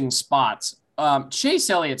losing spots, Chase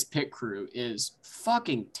Elliott's pit crew is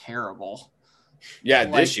fucking terrible. Yeah,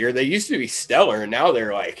 this year they used to be stellar, and now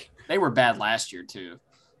they're like they were bad last year too.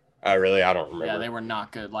 Really? I don't remember. Yeah, they were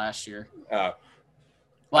not good last year. The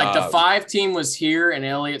 5 team was here, and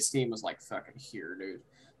Elliott's team was like fucking here, dude.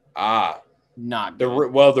 Not good.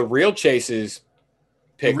 The real Chase's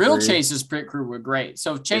pit Chase's pit crew were great.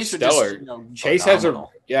 So Chase would stellar. Chase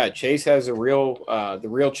has a real the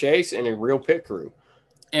real Chase and a real pit crew.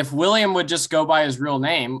 If William would just go by his real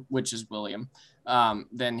name, which is William,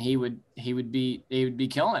 then he would be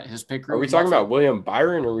killing it. His pit crew. Are we talking about William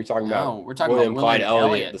Byron, or are we talking about we're talking William about Clyde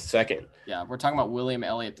Elliott II? Yeah, we're talking about William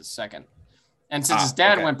Elliott II. And since his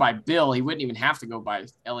dad went by Bill, he wouldn't even have to go by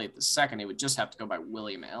Elliott II. He would just have to go by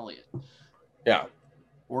William Elliott. Yeah.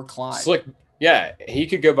 Or Clyde. Slick. Yeah, he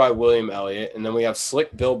could go by William Elliott, and then we have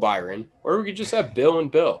Slick Bill Byron, or we could just have Bill and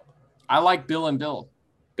Bill. I like Bill and Bill.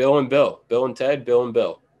 Bill and Bill. Bill and Ted, Bill and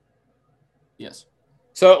Bill. Yes.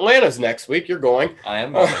 So Atlanta's next week. You're going. I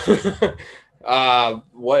am going.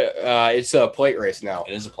 It's a plate race now.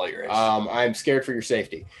 It is a plate race. I'm scared for your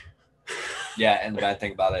safety. Yeah, and the bad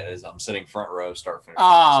thing about it is I'm sitting front row, start finish.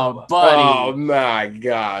 Oh, buddy. Oh, my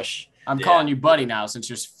gosh. I'm calling you buddy now since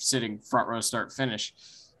you're sitting front row, start finish.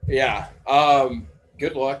 Yeah.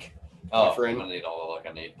 Good luck, my friend. I'm going to need all the luck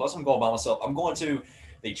I need. Plus, I'm going by myself. I'm going to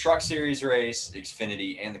the Truck Series race,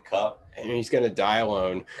 Xfinity, and the Cup. And he's going to die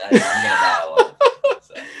alone. I'm going to die alone.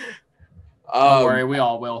 So. Don't worry, we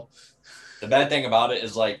all will. The bad thing about it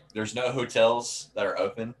is, there's no hotels that are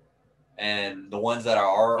open. And the ones that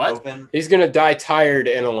are open, he's gonna die tired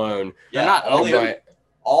and alone. Yeah, not all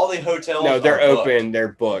the hotels. No, they're open. They're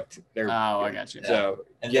booked. I got you. So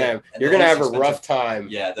you're gonna have a rough time.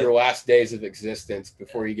 Yeah, your last days of existence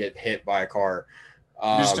before you get hit by a car.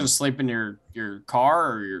 You're just gonna sleep in your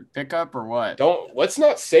car or your pickup or what? Let's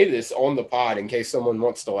not say this on the pod in case someone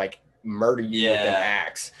wants to murder you with an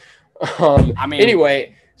axe.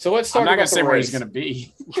 Anyway, so let's talk. I'm not gonna say where he's gonna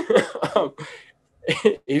be.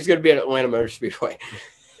 He's going to be at Atlanta Motor Speedway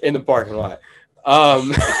in the parking lot.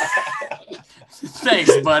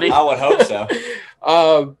 Thanks, buddy. I would hope so.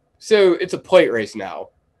 So it's a plate race now.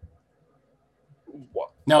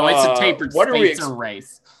 No, it's a tapered spacer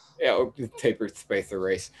race. Yeah, tapered spacer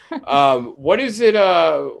race. What is it?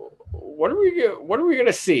 What are we going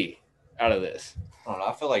to see out of this? I don't know.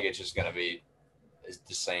 I feel like it's just going to be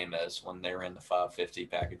the same as when they ran the 550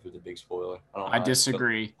 package with a big spoiler. I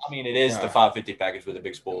disagree. It is the 550 package with a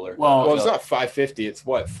big spoiler. Well, it's not 550. It's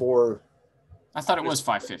what, 4? I thought it was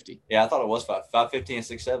 550. Yeah, I thought it was 550 and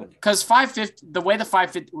 670. Because 550, the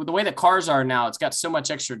way the cars are now, it's got so much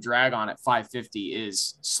extra drag on it. 550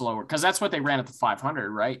 is slower because that's what they ran at the 500,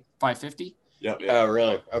 right? 550. Yeah. Oh,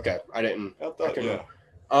 really? Okay, I didn't.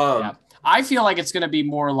 Yeah. I feel like it's going to be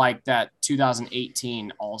more like that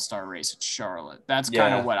 2018 All-Star race at Charlotte. That's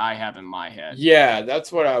kind of what I have in my head. Yeah,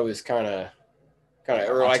 that's what I was kind of,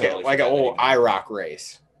 or like an old IROC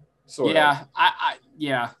race. Sort of.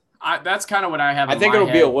 That's kind of what I have. I think it'll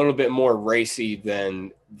be a little bit more racy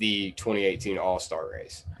than the 2018 All-Star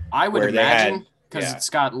race. I would imagine because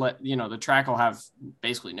it's got the track will have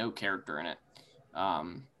basically no character in it.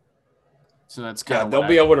 So that's kind of they'll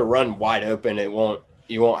be able to run wide open.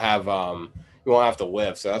 You won't have to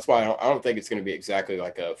lift. So that's why I don't think it's going to be exactly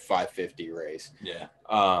like a 550 race. Yeah.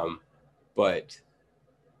 But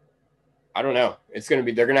I don't know.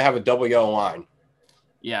 They're going to have a double yellow line.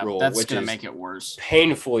 Yeah, that's going to make it worse.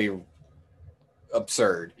 Painfully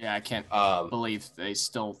absurd. Yeah, I can't believe they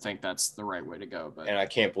still think that's the right way to go. And I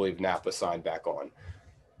can't believe Napa signed back on.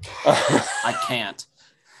 I can't.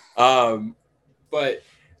 But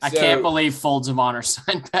I can't believe Folds of Honor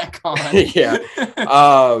signed back on. Yeah.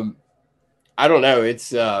 I don't know.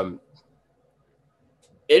 It's not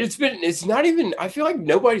even, I feel like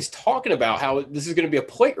nobody's talking about how this is going to be a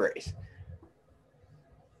plate race.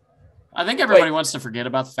 I think everybody wants to forget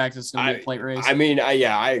about the fact that it's going to be a plate race.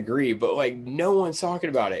 I agree. But no one's talking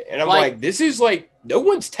about it. And I'm this is no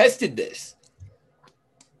one's tested this.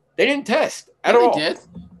 They didn't test at all.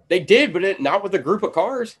 They did, but not with a group of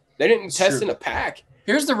cars. They didn't test in a pack.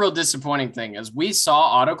 Here's the real disappointing thing is we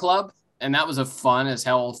saw Auto Club, and that was a fun as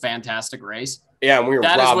hell, fantastic race. Yeah, and we were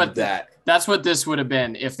robbed of that. That's what this would have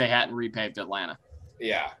been if they hadn't repaved Atlanta.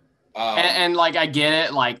 Yeah. And I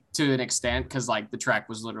get it, to an extent, because, the track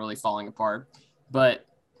was literally falling apart. But,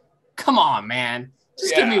 come on, man.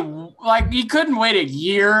 Just give me like you couldn't wait a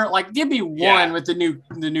year. Like give me one with the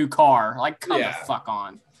new car. Like come the fuck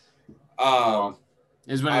on.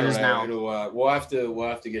 Is what it is now. It'll, we'll have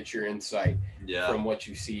to get your insight from what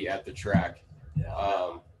you see at the track. Yeah,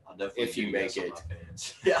 I'll definitely if you make it.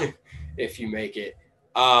 Yeah, if you make it.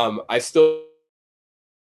 I still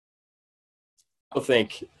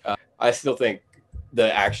think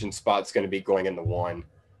the action spot's going to be going into 1.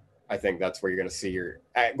 I think that's where you're going to see your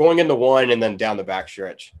going into 1 and then down the back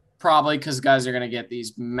stretch. Probably because guys are going to get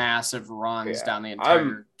these massive runs down the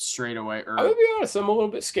entire straightaway. I'm going to be honest, I'm a little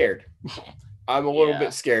bit scared. I'm a little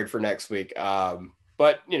bit scared for next week.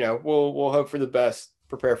 But you know, we'll hope for the best,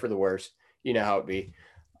 prepare for the worst. You know how it be.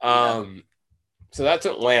 So that's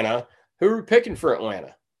Atlanta. Who are we picking for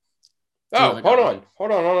Atlanta? Oh,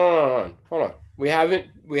 hold on. We haven't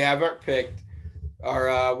picked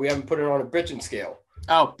our we haven't put it on a bitchin' scale.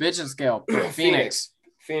 Oh, bitchin' scale. Phoenix.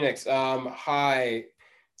 High.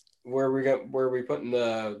 Where are we putting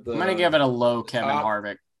the I'm gonna give it a low Kevin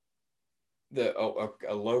Harvick.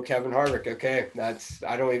 A low Kevin Harvick. Okay.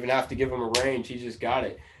 I don't even have to give him a range. He just got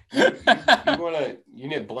it. You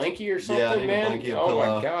need a blankie or something, man? Oh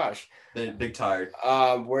my gosh. Big tired.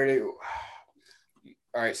 All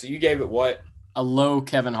right, so you gave it what? A low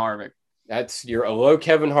Kevin Harvick. That's a low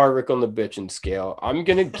Kevin Harvick on the bitchin' scale. I'm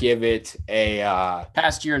gonna give it a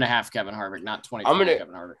past year and a half Kevin Harvick, not 20.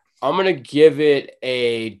 Kevin Harvick. I'm gonna give it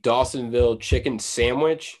a Dawsonville chicken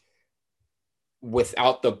sandwich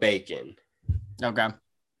without the bacon. Okay.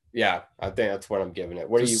 Yeah, I think that's what I'm giving it.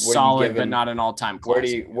 What are you solid, but not an all-time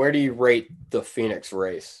classic. Where do you rate the Phoenix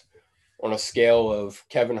race on a scale of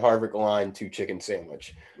Kevin Harvick line to chicken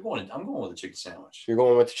sandwich? I'm going with the chicken sandwich. You're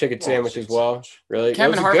going with the chicken sandwich as well? Really?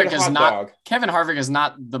 Kevin Harvick is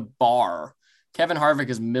not the bar. Kevin Harvick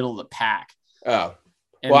is middle of the pack. Oh.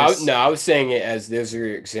 I was saying it as those are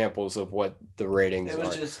examples of what the ratings are. It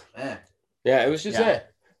was just Yeah, it was just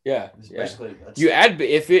Yeah. You add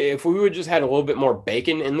if we would just had a little bit more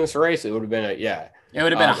bacon in this race, it would have been It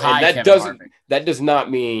would have been a high Kevin Harvick. That does not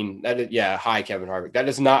mean high Kevin Harvick. That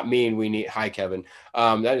does not mean we need high Kevin.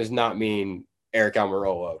 That does not mean Eric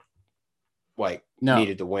Almirola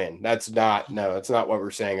needed to win. That's not what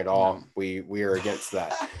we're saying at all. No. We are against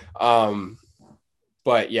that.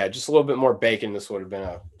 But yeah, just a little bit more bacon. This would have been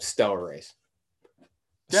a stellar race.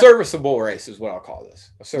 Yep. Serviceable race is what I'll call this.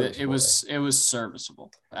 It was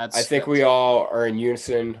serviceable. I think we all are in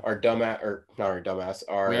unison. Our Sundress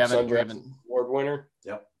Award winner.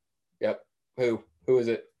 Yep. Who is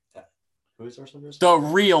it? Who is our Sundress? The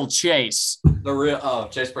real Chase.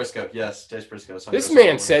 Chase Briscoe. Yes, Chase Briscoe. This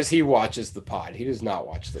man says he watches the pod. He does not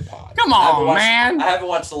watch the pod. Come on, man. I haven't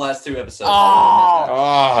watched the last 2 episodes.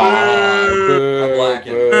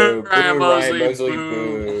 Boo, Ryan Mosley,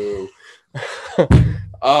 boo.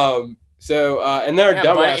 So and then our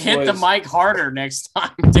dumbass hit the mic harder next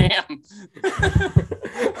time. Damn.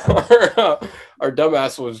 Our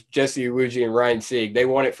dumbass was Jesse Iwuji and Ryan Sieg. They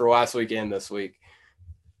won it for last week and this week.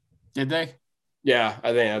 Did they? Yeah,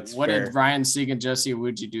 I think that's what fair. Did Ryan Sieg and Jesse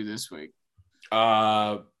Iwuji do this week?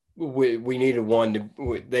 We needed one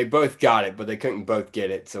they both got it, but they couldn't both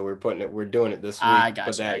get it, so we're doing it this week. I got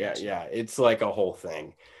it's like a whole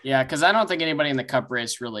thing. Yeah, because I don't think anybody in the Cup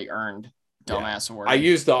race really earned dumbass award. I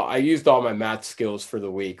used all my math skills for the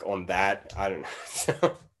week on that. I don't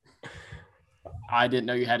know. I didn't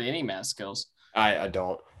know you had any math skills. I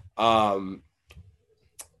don't.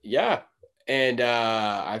 Yeah. And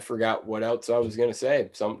I forgot what else I was gonna say.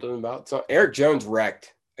 Something about Eric Jones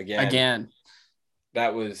wrecked again.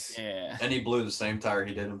 That was and he blew the same tire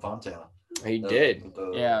he did in Fontana. He did.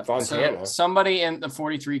 So Fontana. somebody in the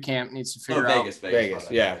 43 camp needs to figure out Vegas.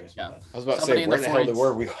 Yeah. I was about to say where the hell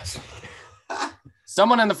were we last week?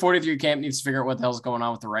 Someone in the 43 camp needs to figure out what the hell's going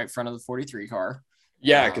on with the right front of the 43 car.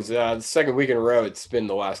 Yeah, because the second week in a row, it's been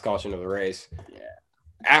the last caution of the race. Yeah.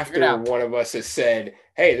 After one of us has said,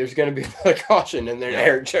 hey, there's going to be another caution, and then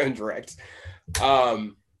Eric Jones wrecked.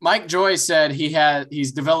 Mike Joy said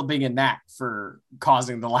he's developing a knack for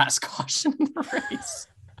causing the last caution in the race.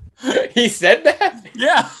 He said that?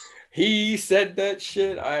 Yeah. He said that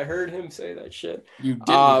shit. I heard him say that shit. You didn't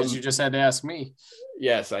because you just had to ask me.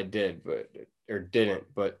 Yes, I did, but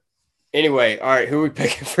anyway, all right, who are we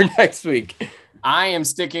picking for next week? I am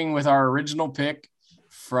sticking with our original pick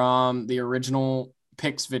from the original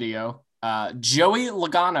picks video. Joey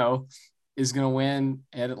Logano is going to win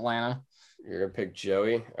at Atlanta. You're going to pick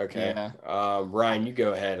Joey? Okay. Yeah. Ryan, you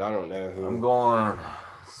go ahead. I don't know who. I'm going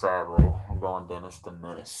Dennis the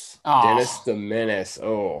Menace. Oh. Dennis the Menace.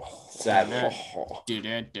 Oh, sadly.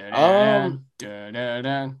 Okay,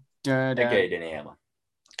 Denny Hamlin.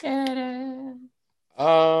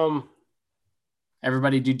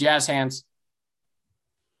 Everybody do jazz hands.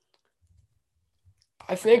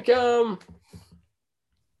 I think man,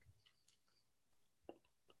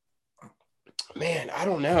 I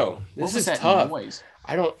don't know. This is tough. Noise?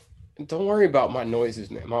 Don't worry about my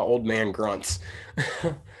noises, man. My old man grunts.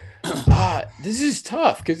 This is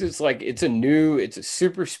tough because it's a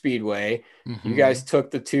super speedway. Mm-hmm. You guys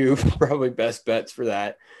took the two probably best bets for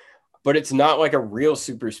that, but it's not like a real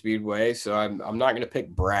super speedway. So I'm not going to pick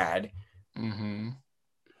Brad. Mm-hmm.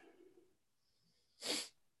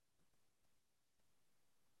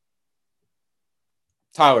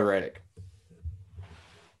 Tyler Reddick.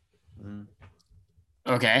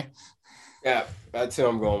 Okay. Yeah, that's who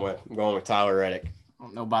I'm going with. I'm going with Tyler Reddick. I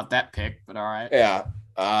don't know about that pick, but all right. Yeah.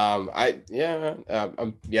 Yep,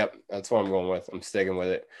 that's what I'm going with. I'm sticking with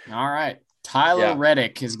it. All right. Tyler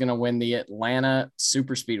Reddick is going to win the Atlanta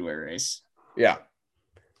Super Speedway race. Yeah.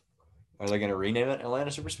 Are they going to rename it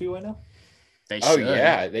Atlanta Super Speedway now? They should. Oh,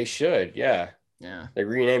 yeah, they should. Yeah. Yeah. They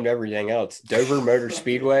renamed everything else. Dover Motor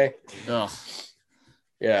Speedway. Ugh.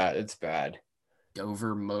 Yeah, it's bad.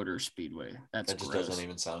 Dover Motor Speedway. That just doesn't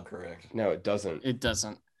even sound correct. No, it doesn't. It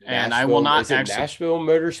doesn't. And I will not actually. Nashville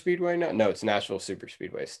Motor Speedway now? No, it's Nashville Super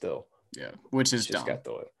Speedway still. Yeah, which is dumb.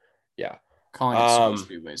 Yeah. Calling it Super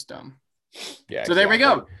Speedway is dumb. Yeah. So there we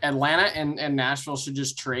go. Atlanta and Nashville should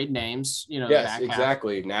just trade names. Yes,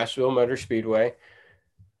 exactly. Nashville Motor Speedway.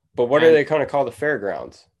 But what are they kind of call the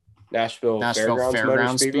fairgrounds? Nashville Fairgrounds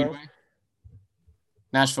Motor Speedway?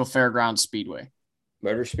 Nashville Fairgrounds Speedway.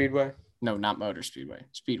 Motor Speedway? No, not Motor Speedway.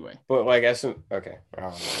 Speedway. But okay.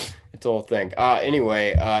 It's a whole thing.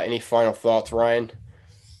 Anyway, any final thoughts, Ryan?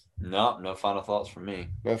 No final thoughts from me.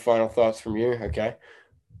 No final thoughts from you? Okay.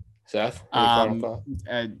 Seth, any final thoughts?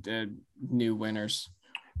 New winners.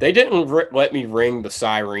 They didn't let me ring the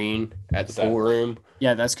siren at the pool room.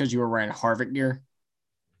 Yeah, that's because you were wearing Harvick gear.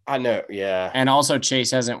 I know, yeah. And also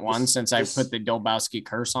Chase hasn't won since I put the Dolbowski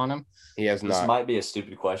curse on him. He has not. This might be a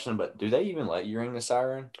stupid question, but do they even let you ring the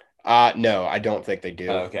siren? No, I don't think they do.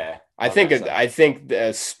 Okay. I think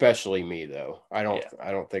especially me though. I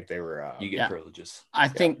don't think they were. You get privileges. I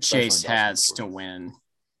think Chase has to win.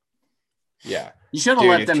 Yeah. You should have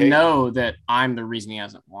let them know that I'm the reason he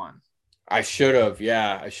hasn't won. I should have.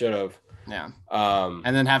 Yeah, I should have. Yeah.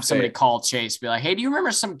 And then have somebody call Chase, be like, "Hey, do you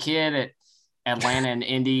remember some kid at Atlanta and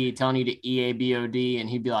Indy telling you to EABOD?" And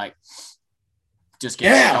he'd be like, he just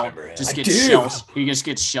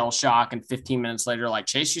gets shell shock, and 15 minutes later, like,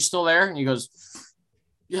 "Chase, you still there?" And he goes,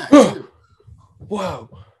 "Yeah, I do." Whoa.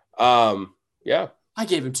 Yeah. I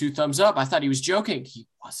gave him 2 thumbs up. I thought he was joking. He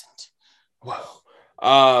wasn't.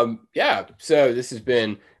 Whoa. Yeah. So this has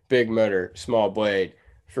been Big Motor, Small Blade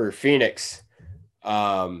for Phoenix.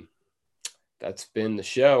 That's been the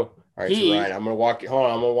show. All right, so Ryan, I'm gonna walk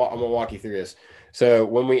you through this. So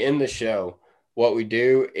when we end the show, what we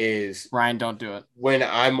do is Ryan, don't do it. When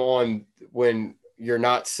you're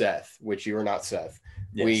not Seth, which you are not Seth,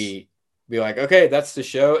 yes. We be like, okay, that's the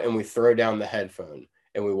show, and we throw down the headphone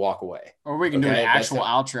and we walk away. Or we can do an actual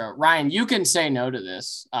outro. Ryan, you can say no to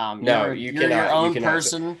this. No, you're your own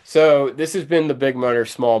person. So this has been the Big Motor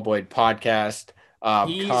Small Blade podcast.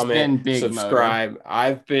 Comment, subscribe. Motor.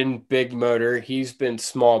 I've been Big Motor. He's been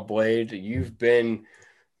Small Blade. You've been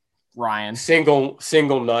Ryan. Single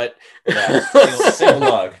nut. Yeah, single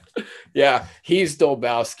lug. Yeah, he's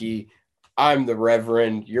Dolbowski. I'm the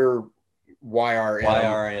Reverend. You're YRM.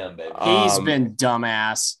 YRM, baby. He's been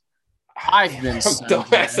dumbass. I've been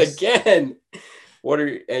dumbass again.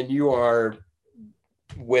 And you are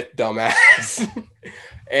with dumbass.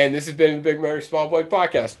 And this has been the Big Motor Small Blade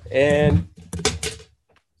podcast.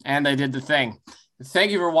 And they did the thing.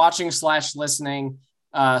 Thank you for watching / listening.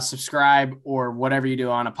 Subscribe or whatever you do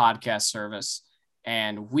on a podcast service.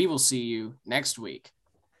 And we will see you next week.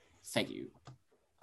 Thank you.